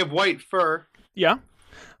 well, they have white fur. Yeah.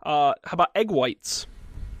 How about egg whites?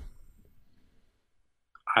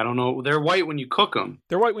 I don't know. They're white when you cook them.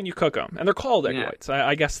 They're white when you cook them, and they're called egg Yeah. whites.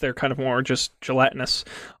 I guess they're kind of more just gelatinous.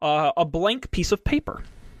 A blank piece of paper.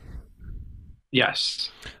 Yes.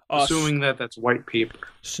 Uh, Assuming that's white paper.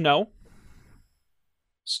 Snow.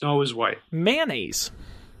 Snow is white. Mayonnaise.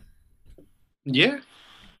 Yeah.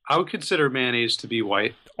 I would consider mayonnaise to be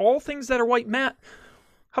white. All things that are white. Matt,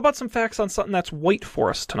 how about some facts on something that's white for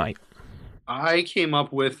us tonight? I came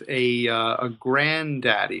up with a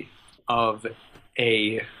granddaddy of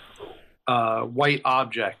a white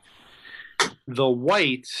object. The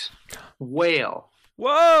white whale.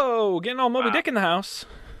 Whoa! Getting all Moby Wow. Dick in the house.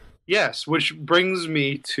 Yes, which brings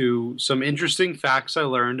me to some interesting facts I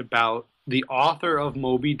learned about the author of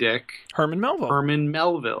Moby Dick, Herman Melville. Herman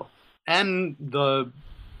Melville, and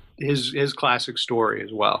his classic story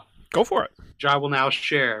as well, Go for it. which I will now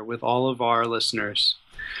share with all of our listeners.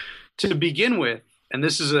 To begin with, and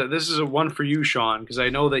this is a one for you, Sean, because I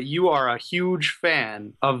know that you are a huge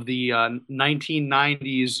fan of the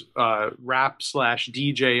 1990s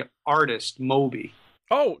rap/DJ artist Moby.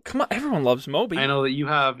 Oh, come on. Everyone loves Moby. I know that you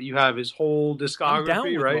have his whole I'm discography,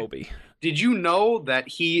 down with right? Moby. Did you know that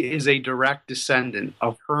he is a direct descendant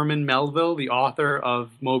of Herman Melville, the author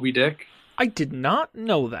of Moby Dick? I did not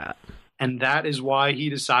know that. And that is why he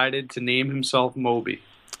decided to name himself Moby.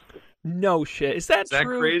 No shit. Is that Is that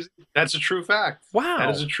true? crazy? That's a true fact. Wow. That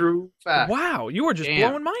is a true fact. Wow, you are just Damn.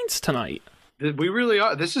 blowing minds tonight. We really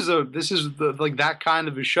are. This is like that kind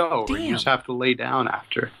of a show where you Damn. just have to lay down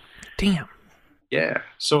after. Damn. Yeah.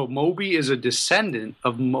 So Moby is a descendant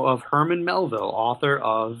of Herman Melville, author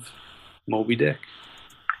of Moby Dick.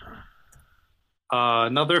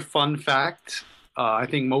 Another fun fact. I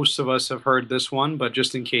think most of us have heard this one, but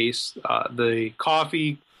just in case, the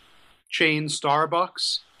coffee chain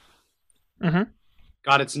Starbucks Mm-hmm.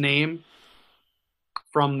 got its name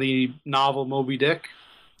from the novel Moby Dick.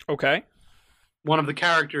 Okay. One of the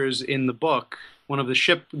characters in the book, one of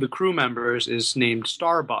the crew members, is named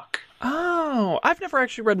Starbuck. Oh, I've never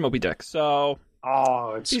actually read Moby Dick, so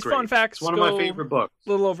Oh, it's these great. fun facts It's one of go my favorite books. a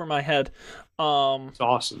little over my head. It's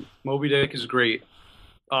awesome. Moby Dick is great.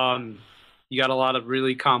 You got a lot of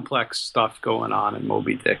really complex stuff going on in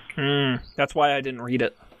Moby Dick. That's why I didn't read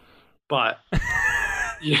it. But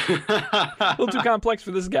yeah. A little too complex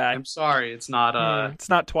for this guy. I'm sorry, it's not It's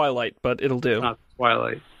not Twilight, but it'll do. not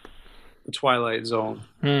Twilight. The Twilight Zone.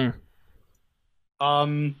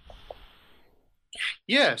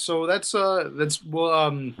 Yeah, so that's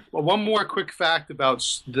one more quick fact about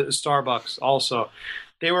the Starbucks also.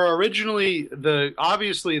 They were originally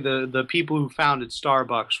the people who founded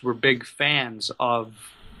Starbucks were big fans of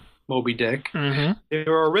Moby Dick. Mm-hmm. They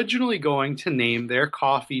were originally going to name their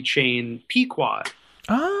coffee chain Pequod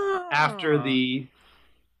after the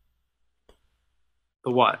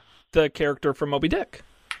what? The character from Moby Dick.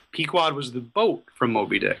 Pequod was the boat from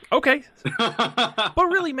Moby Dick. Okay. But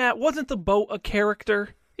really, Matt, wasn't the boat a character?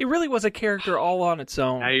 It really was a character all on its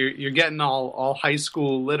own. Now you're getting all high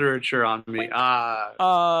school literature on me.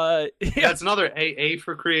 Yeah. That's another A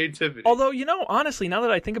for creativity. Although, honestly, now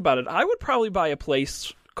that I think about it, I would probably buy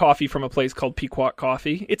coffee from a place called Pequot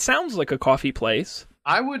Coffee. It sounds like a coffee place.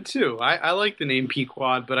 I would too. I like the name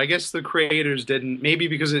Pequod, but I guess the creators didn't. Maybe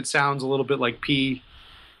because it sounds a little bit like pee,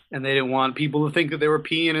 and they didn't want people to think that they were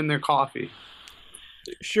peeing in their coffee.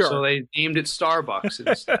 Sure. So they named it Starbucks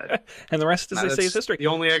instead. And the rest, as they say, is history. The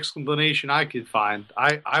only explanation I could find.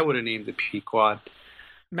 I would have named it Pequod.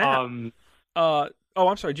 Matt. I'm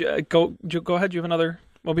sorry. Go ahead. Do you have another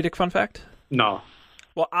Moby Dick fun fact? No.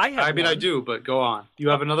 Well, I do, but go on. You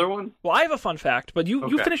have another one? Well, I have a fun fact, but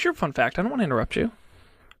you finish your fun fact. I don't want to interrupt you.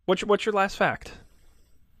 What's your last fact?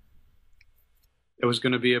 It was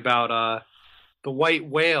going to be about the white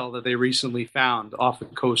whale that they recently found off the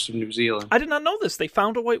coast of New Zealand. I did not know this. They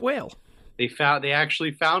found a white whale. They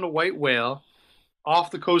actually found a white whale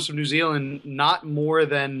off the coast of New Zealand not more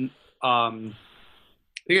than I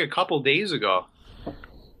think a couple days ago.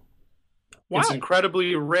 Wow. It's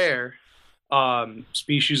incredibly rare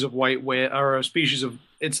species of white whale, or a species of,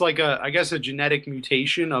 it's like a genetic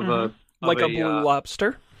mutation of a blue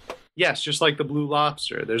lobster. Yes, just like the blue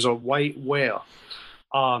lobster. There's a white whale.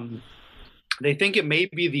 They think it may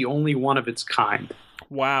be the only one of its kind.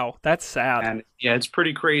 Wow, that's sad. And yeah, it's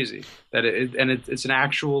pretty crazy that it's an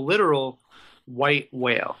actual literal white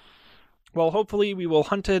whale. Well, hopefully we will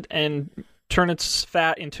hunt it and turn its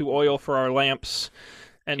fat into oil for our lamps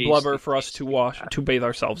and blubber for us to bathe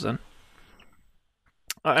ourselves in.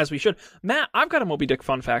 As we should. Matt, I've got a Moby Dick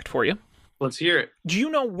fun fact for you. Let's hear it. Do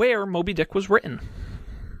you know where Moby Dick was written?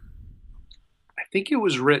 I think it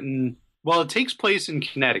was written... Well, it takes place in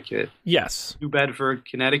Connecticut. Yes. New Bedford,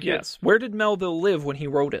 Connecticut. Yes. Where did Melville live when he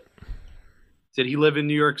wrote it? Did he live in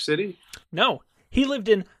New York City? No. He lived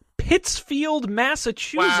in Pittsfield,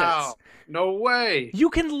 Massachusetts. Wow. No way.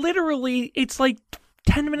 You can literally... It's like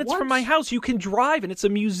 10 minutes from my house. You can drive, and it's a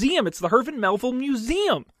museum. It's the Herman Melville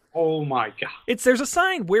Museum. Oh my God! There's a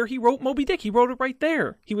sign where he wrote Moby Dick. He wrote it right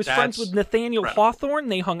there. He was friends with Nathaniel Hawthorne.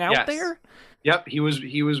 They hung out there. Yep, he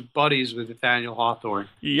was buddies with Nathaniel Hawthorne.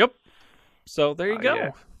 Yep. So there you go.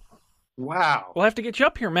 Yeah. Wow. We'll have to get you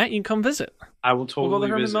up here, Matt. You can come visit. I will totally We'll go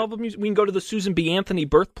to the Herman Melville Museum. We can go to the Susan B. Anthony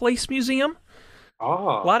Birthplace Museum.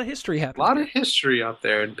 Oh, a lot of history happening. A lot of history up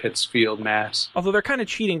there in Pittsfield, Mass. Although they're kind of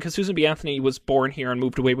cheating because Susan B. Anthony was born here and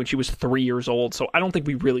moved away when she was 3 years old. So I don't think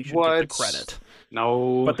we really should get the credit.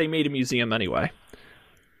 No. But they made a museum anyway.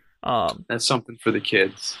 That's something for the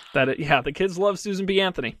kids. The kids love Susan B.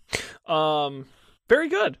 Anthony. Very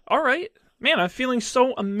good. All right. Man, I'm feeling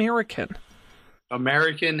so American.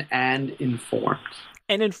 American and informed.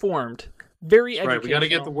 Very That's educational. right. We got to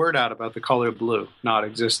get the word out about the color blue not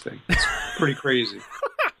existing. It's pretty crazy.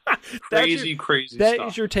 crazy stuff. That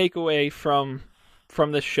is your takeaway from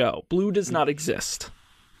this show. Blue does not exist.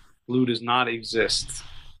 Blue does not exist.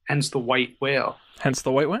 Hence the white whale.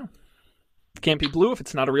 It can't be blue if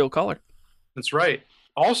it's not a real color. That's right.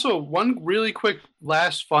 Also, one really quick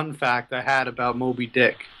last fun fact I had about Moby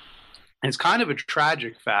Dick. It's kind of a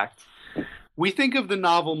tragic fact. We think of the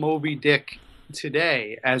novel Moby Dick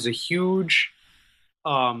today as a huge,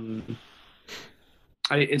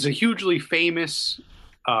 it's a hugely famous.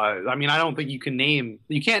 I don't think you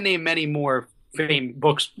can't name many more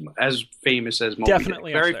books as famous as Moby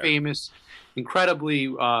Definitely Dick. Very famous, incredibly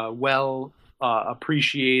well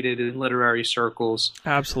appreciated in literary circles.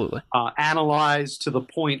 Absolutely. Analyzed to the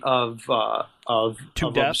point of of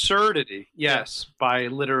death? absurdity, yes, by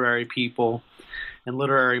literary people and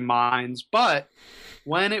literary minds. But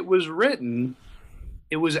when it was written,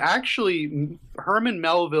 it was actually Herman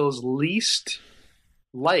Melville's least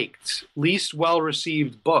liked, least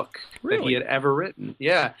well-received book that he had ever written.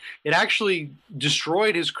 Yeah, it actually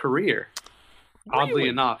destroyed his career, oddly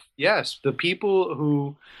enough. Yes, the people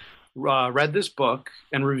who read this book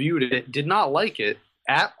and reviewed it did not like it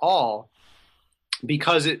at all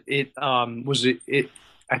because I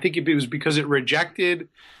think it was because it rejected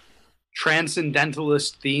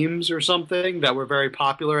transcendentalist themes or something that were very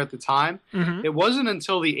popular at the time. Mm-hmm. It wasn't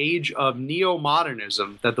until the age of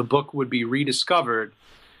neo-modernism that the book would be rediscovered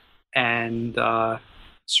and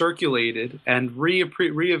circulated and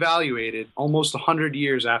reevaluated almost 100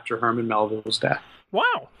 years after Herman Melville's death.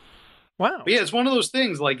 Wow. But yeah, it's one of those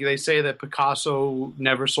things, like they say that Picasso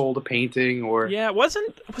never sold a painting, or was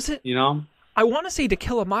it? You know, I want to say To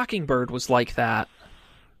Kill a Mockingbird was like that.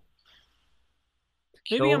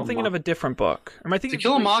 Maybe I'm thinking of a different book. Am I thinking To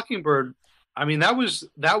Kill a Mockingbird? I mean, that was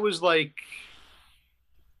the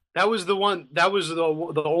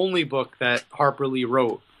only book that Harper Lee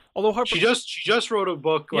wrote. Although Harper, she just wrote a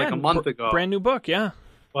book like a month ago, brand new book, yeah.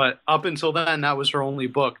 But up until then, that was her only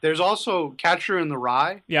book. There's also Catcher in the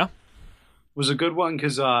Rye. Yeah, was a good one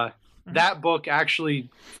because that book actually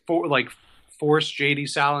forced J.D.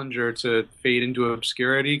 Salinger to fade into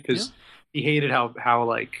obscurity because he hated how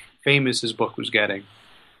like famous his book was getting.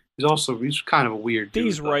 He's kind of a weird dude.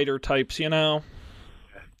 These writer types, you know.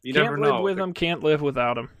 You can't never live know. with them, can't live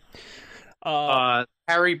without them.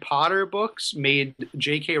 Harry Potter books made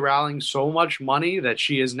J.K. Rowling so much money that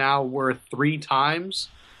she is now worth 3 times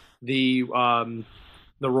the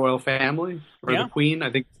royal family or the Queen.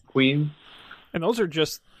 I think the Queen. And those are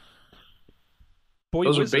just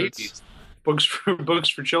those are babies. Books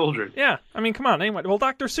for children. Yeah, I mean, come on. Anyway, well,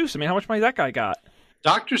 Dr. Seuss. I mean, how much money that guy got?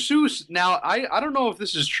 Dr. Seuss. Now, I don't know if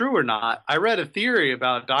this is true or not. I read a theory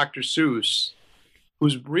about Dr. Seuss,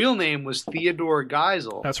 whose real name was Theodore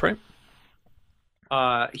Geisel. That's right.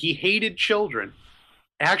 He hated children,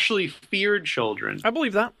 actually feared children. I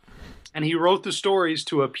believe that. And he wrote the stories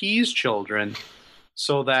to appease children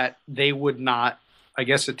so that they would not, I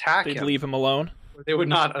guess, attack him. They'd leave him alone. They would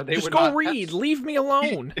not. Just go read. Leave me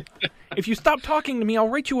alone. If you stop talking to me, I'll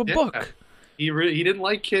write you a book. He didn't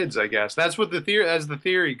like kids, I guess. That's what the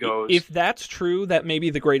theory goes. If that's true, that may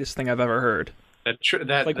be the greatest thing I've ever heard.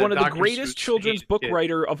 One of the greatest children's book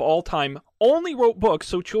writer of all time only wrote books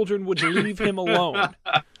so children would leave him alone.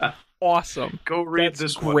 Awesome. Go read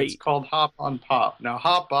this one. It's called Hop on Pop. Now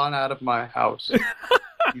hop on out of my house.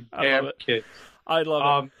 You damn kid. I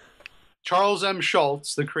love it. Charles M.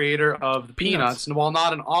 Schulz, the creator of the Peanuts, and while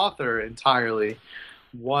not an author entirely,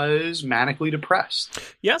 was manically depressed.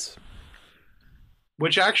 Yes.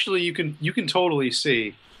 Which actually you can totally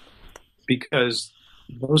see because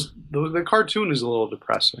the cartoon is a little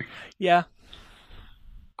depressing. Yeah.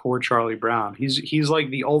 Poor Charlie Brown. He's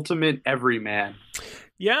like the ultimate everyman.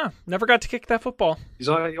 Yeah, never got to kick that football. He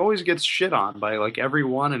always gets shit on by like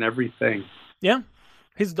everyone and everything. Yeah.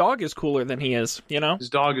 His dog is cooler than he is, you know? His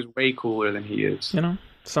dog is way cooler than he is. You know?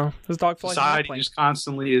 So his dog flies. Society just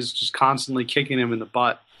constantly kicking him in the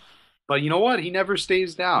butt. But you know what? He never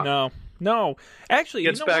stays down. No. Actually, he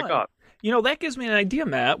gets back up. You know, that gives me an idea,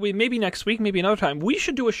 Matt. Maybe next week, maybe another time, we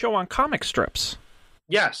should do a show on comic strips.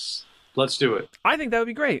 Yes. Let's do it. I think that would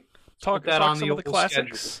be great. Talk some of the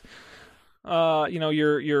classics. You know,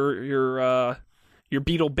 your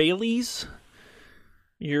Beetle Baileys,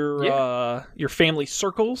 your Family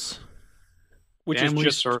Circles, which is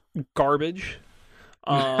just garbage.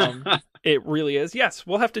 It really is. Yes,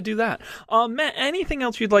 we'll have to do that. Matt, anything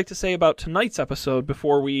else you'd like to say about tonight's episode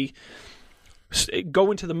before we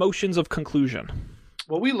go into the motions of conclusion?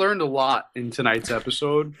 Well, we learned a lot in tonight's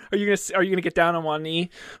episode. Are you gonna get down on one knee?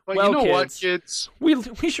 Well, you know what, kids?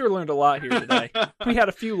 We sure learned a lot here today. We had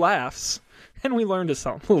a few laughs, and we learned a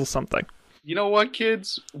little something. You know what,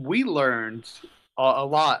 kids? We learned a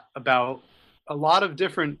lot about a lot of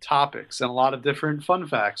different topics and a lot of different fun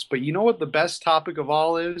facts. But you know what the best topic of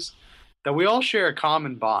all is? That we all share a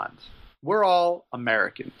common bond. We're all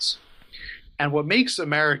Americans. And what makes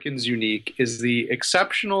Americans unique is the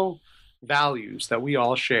exceptional values that we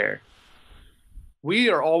all share. We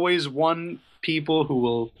are always one people who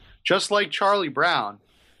will, just like Charlie Brown,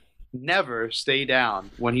 never stay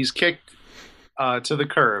down when he's kicked to the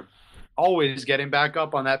curb. Always getting back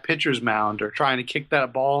up on that pitcher's mound or trying to kick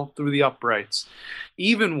that ball through the uprights,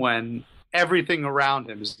 even when everything around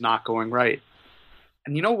him is not going right.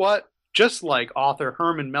 And you know what? Just like author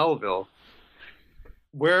Herman Melville,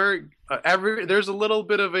 there's a little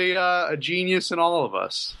bit of a genius in all of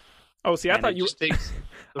us. Oh, see, I And thought it you. just takes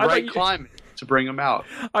the I thought right you- climate to bring them out.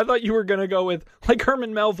 I thought you were gonna go with like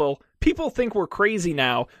Herman Melville. People think we're crazy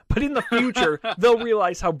now, but in the future they'll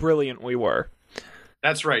realize how brilliant we were.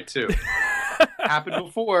 That's right too. Happened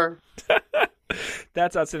before.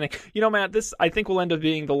 That's outstanding. You know, Matt, this I think will end up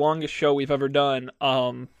being the longest show we've ever done.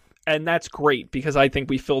 And that's great because I think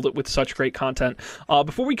we filled it with such great content.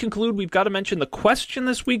 Before we conclude, we've got to mention the question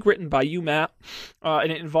this week written by you, Matt,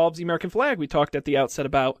 and it involves the American flag. We talked at the outset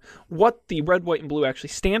about what the red, white, and blue actually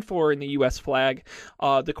stand for in the U.S. flag.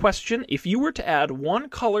 The question, if you were to add one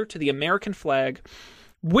color to the American flag,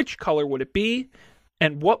 which color would it be,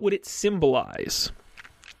 and what would it symbolize?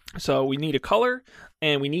 So we need a color,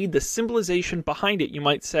 and we need the symbolization behind it. You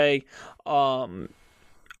might say,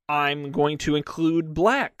 I'm going to include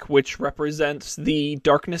black, which represents the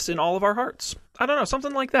darkness in all of our hearts. I don't know,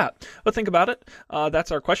 something like that. But think about it. That's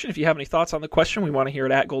our question. If you have any thoughts on the question, we want to hear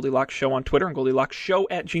it at Goldilocks Show on Twitter and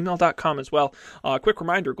GoldilocksShow@gmail.com as well. Quick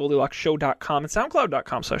reminder, GoldilocksShow.com and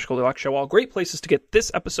SoundCloud.com/Goldilocks Show. All great places to get this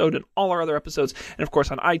episode and all our other episodes. And of course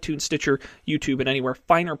on iTunes, Stitcher, YouTube, and anywhere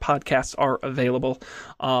finer podcasts are available.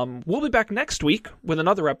 We'll be back next week with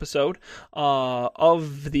another episode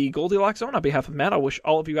of the Goldilocks Zone. On behalf of Matt, I wish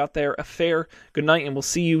all of you out there a fair good night, and we'll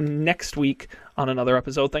see you next week on another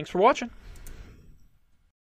episode. Thanks for watching.